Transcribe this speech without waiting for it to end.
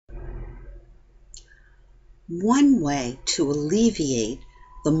One way to alleviate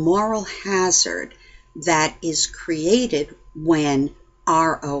the moral hazard that is created when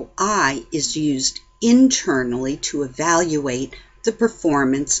ROI is used internally to evaluate the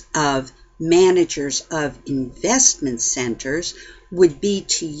performance of managers of investment centers would be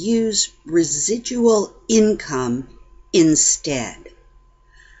to use residual income instead.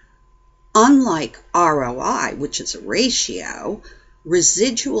 Unlike ROI, which is a ratio,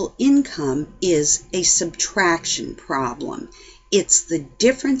 residual income is a subtraction problem. It's the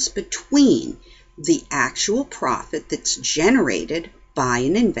difference between the actual profit that's generated by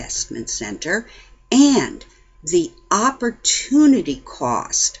an investment center and the opportunity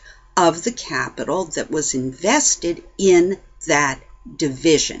cost of the capital that was invested in that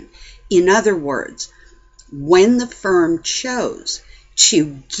division. In other words, when the firm chose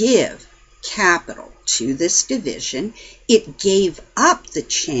to give capital to this division, it gave up the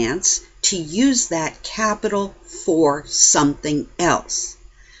chance to use that capital for something else.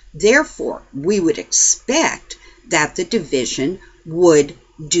 Therefore, we would expect that the division would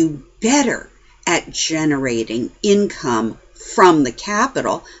do better at generating income from the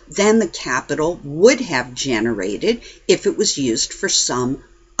capital than the capital would have generated if it was used for some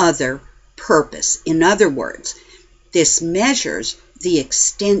other purpose. In other words, this measures the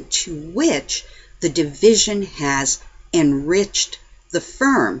extent to which the division has enriched the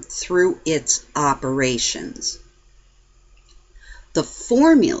firm through its operations. The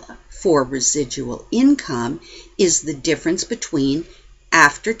formula for residual income is the difference between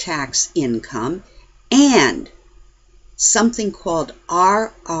after-tax income and something called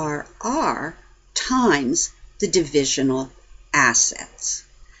RRR times the divisional assets.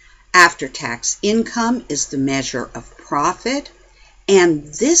 After-tax income is the measure of profit, and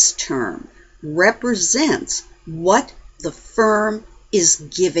this term represents what the firm is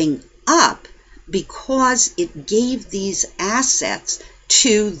giving up because it gave these assets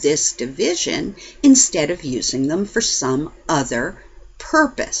to this division instead of using them for some other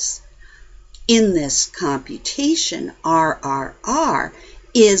purpose. In this computation, RRR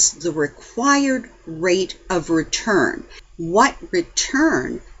is the required rate of return. What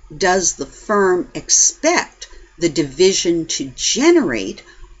return does the firm expect the division to generate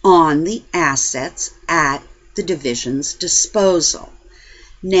on the assets at the division's disposal?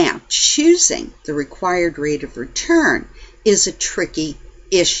 Now, choosing the required rate of return is a tricky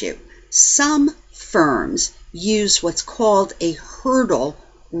issue. Some firms use what's called a hurdle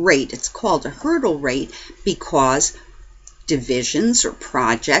rate. It's called a hurdle rate because divisions or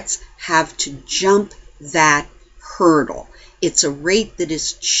projects have to jump that hurdle. It's a rate that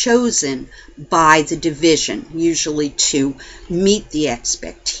is chosen by the division, usually to meet the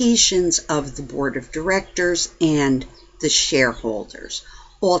expectations of the board of directors and the shareholders.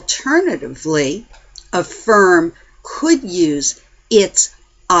 Alternatively, a firm could use its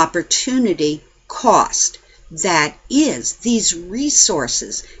opportunity cost. That is, these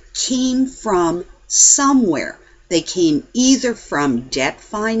resources came from somewhere. They came either from debt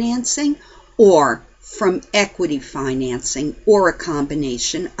financing or from equity financing or a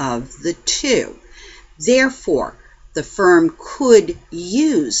combination of the two. Therefore, the firm could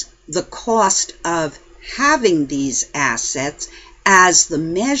use the cost of having these assets as the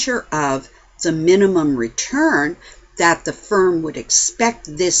measure of the minimum return that the firm would expect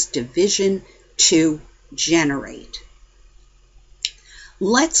this division to generate.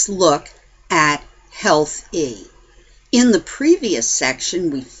 Let's look at Health E. In the previous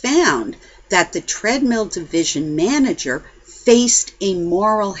section, we found that the treadmill division manager faced a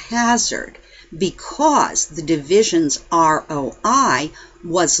moral hazard because the division's ROI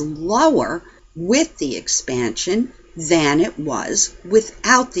was lower with the expansion than it was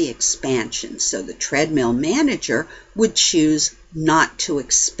without the expansion. So the treadmill manager would choose not to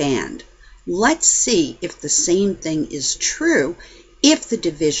expand. Let's see if the same thing is true if the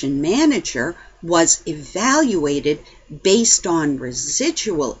division manager was evaluated based on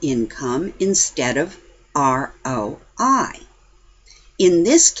residual income instead of ROI. In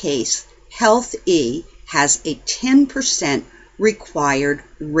this case, Health E has a 10% required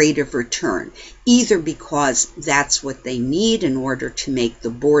rate of return, either because that's what they need in order to make the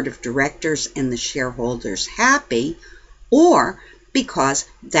board of directors and the shareholders happy, or because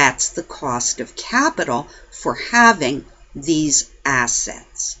that's the cost of capital for having these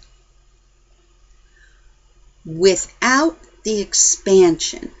assets. Without the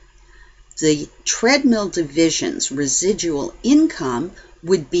expansion, the treadmill division's residual income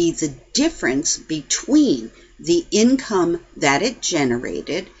would be the difference between the income that it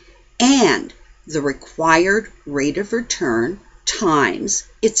generated and the required rate of return times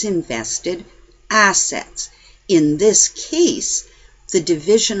its invested assets. In this case, the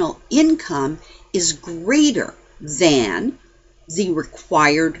divisional income is greater than the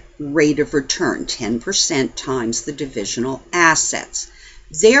required rate of return, 10% times the divisional assets.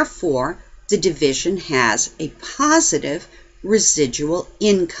 Therefore, the division has a positive residual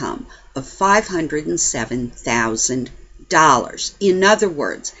income of $507,000. In other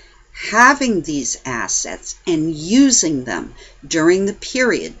words, having these assets and using them during the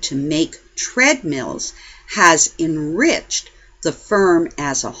period to make treadmills has enriched the firm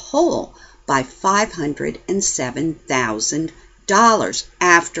as a whole by $507,000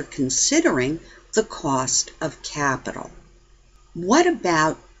 after considering the cost of capital. What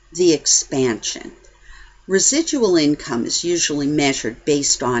about the expansion? Residual income is usually measured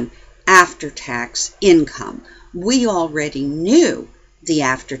based on after-tax income. We already knew the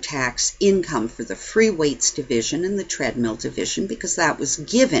after-tax income for the free weights division and the treadmill division because that was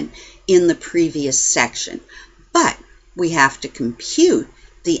given in the previous section. But we have to compute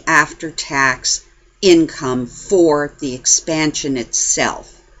the after-tax income for the expansion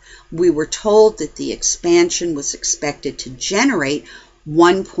itself. We were told that the expansion was expected to generate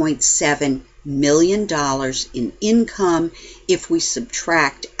 $1.7 million in income. If we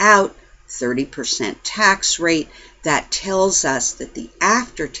subtract out 30% tax rate, that tells us that the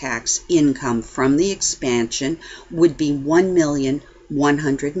after-tax income from the expansion would be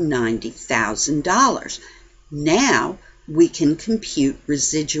 $1,190,000. Now we can compute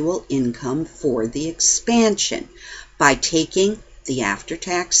residual income for the expansion by taking the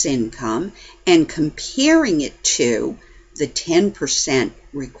after-tax income and comparing it to the 10%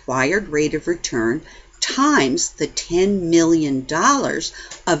 required rate of return times the $10 million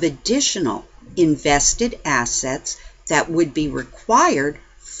of additional invested assets that would be required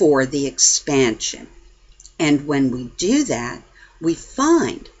for the expansion. And when we do that, we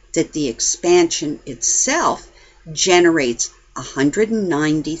find that the expansion itself generates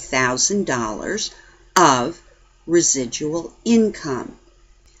 $190,000 of residual income.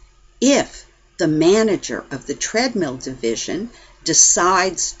 If the manager of the treadmill division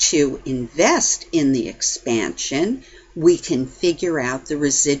decides to invest in the expansion, we can figure out the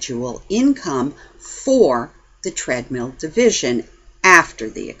residual income for the treadmill division after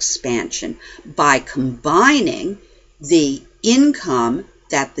the expansion by combining the income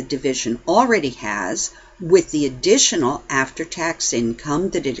that the division already has with the additional after-tax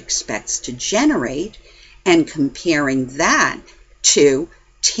income that it expects to generate and comparing that to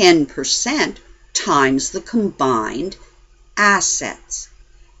 10% times the combined assets.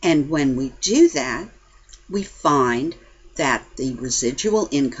 And when we do that, we find that the residual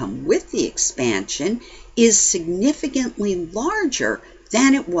income with the expansion is significantly larger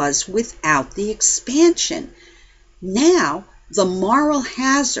than it was without the expansion. Now, the moral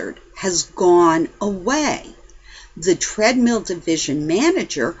hazard has gone away. The treadmill division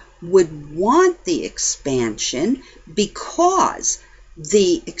manager would want the expansion because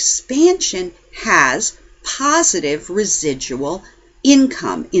the expansion has positive residual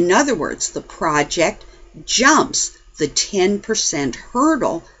income. In other words, the project jumps the 10%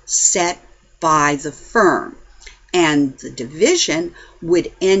 hurdle set by the firm, and the division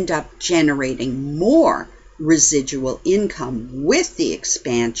would end up generating more residual income with the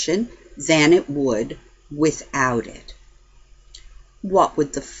expansion than it would without it. What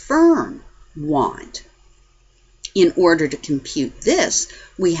would the firm want? In order to compute this,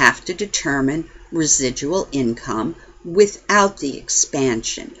 we have to determine residual income without the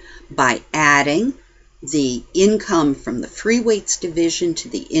expansion by adding the income from the free weights division to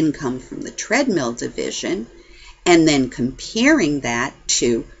the income from the treadmill division and then comparing that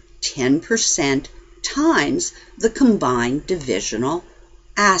to 10% times the combined divisional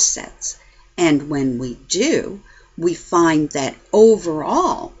assets. And when we do, we find that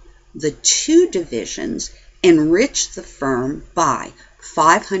overall the two divisions enrich the firm by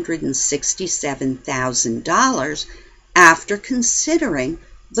 $567,000 after considering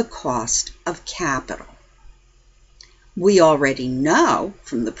the cost of capital. We already know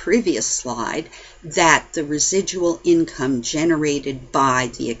from the previous slide that the residual income generated by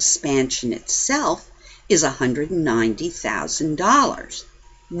the expansion itself is $190,000.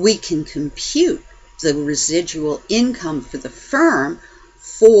 We can compute the residual income for the firm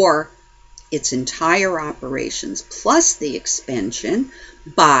for its entire operations plus the expansion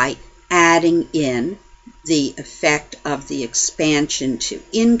by adding in the effect of the expansion to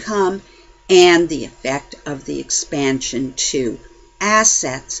income and the effect of the expansion to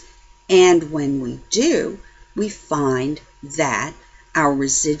assets. And when we do, we find that our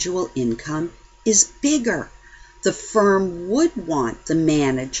residual income is bigger. The firm would want the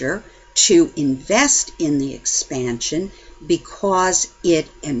manager to invest in the expansion because it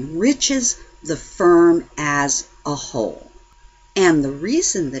enriches the firm as a whole. And the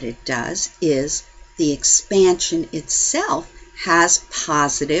reason that it does is the expansion itself has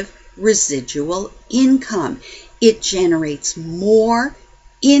positive residual income. It generates more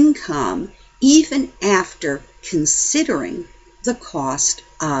income even after considering the cost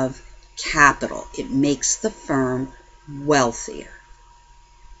of capital. It makes the firm wealthier.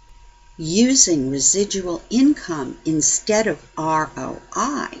 Using residual income instead of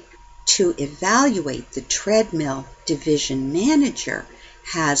ROI to evaluate the treadmill division manager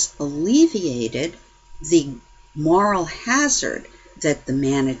has alleviated the moral hazard that the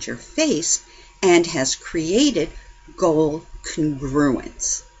manager faced and has created goal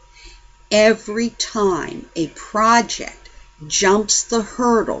congruence. Every time a project jumps the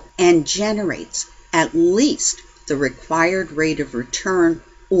hurdle and generates at least the required rate of return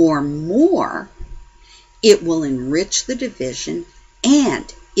or more, it will enrich the division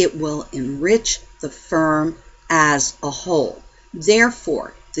and it will enrich the firm as a whole.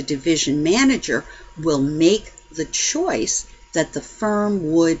 Therefore, the division manager will make the choice that the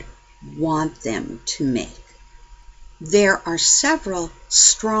firm would want them to make. There are several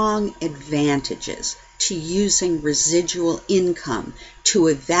strong advantages to using residual income to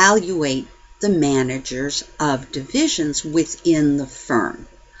evaluate the managers of divisions within the firm.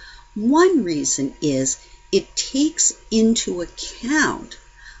 One reason is it takes into account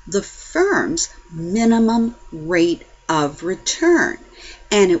the firm's minimum rate of return,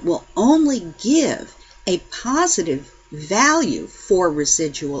 and it will only give a positive value for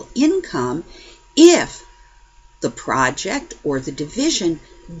residual income if the project or the division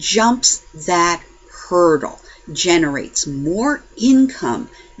jumps that hurdle, generates more income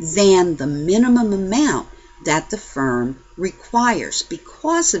than the minimum amount that the firm requires.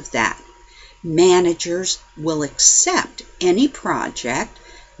 Because of that, managers will accept any project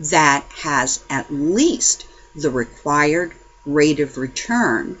that has at least the required rate of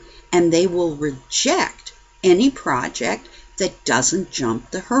return, and they will reject any project that doesn't jump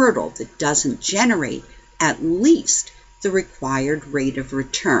the hurdle, that doesn't generate at least the required rate of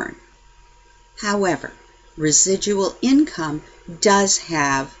return. However, residual income does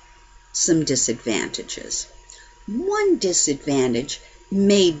have some disadvantages. One disadvantage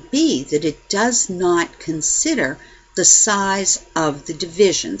may be that it does not consider the size of the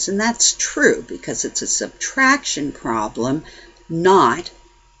divisions, and that's true because it's a subtraction problem, not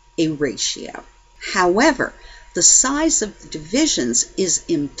a ratio. However, the size of the divisions is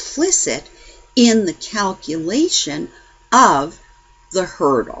implicit in the calculation of the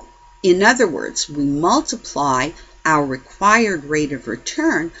hurdle. In other words, we multiply our required rate of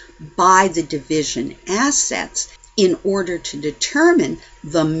return by the division assets in order to determine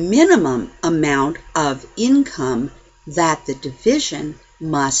the minimum amount of income that the division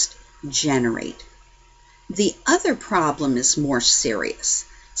must generate. The other problem is more serious.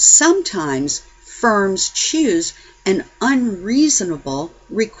 Sometimes firms choose an unreasonable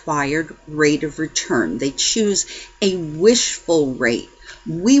required rate of return. They choose a wishful rate.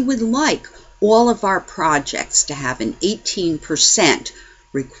 We would like all of our projects to have an 18%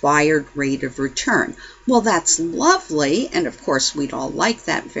 required rate of return. Well, that's lovely, and of course we'd all like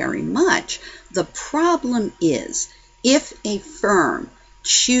that very much. The problem is, if a firm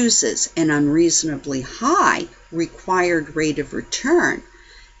chooses an unreasonably high required rate of return,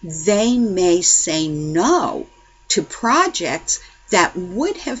 they may say no to projects that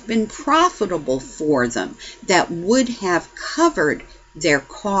would have been profitable for them, that would have covered their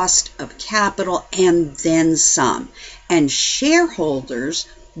cost of capital and then some. And shareholders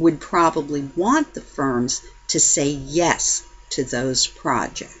would probably want the firms to say yes to those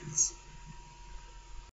projects.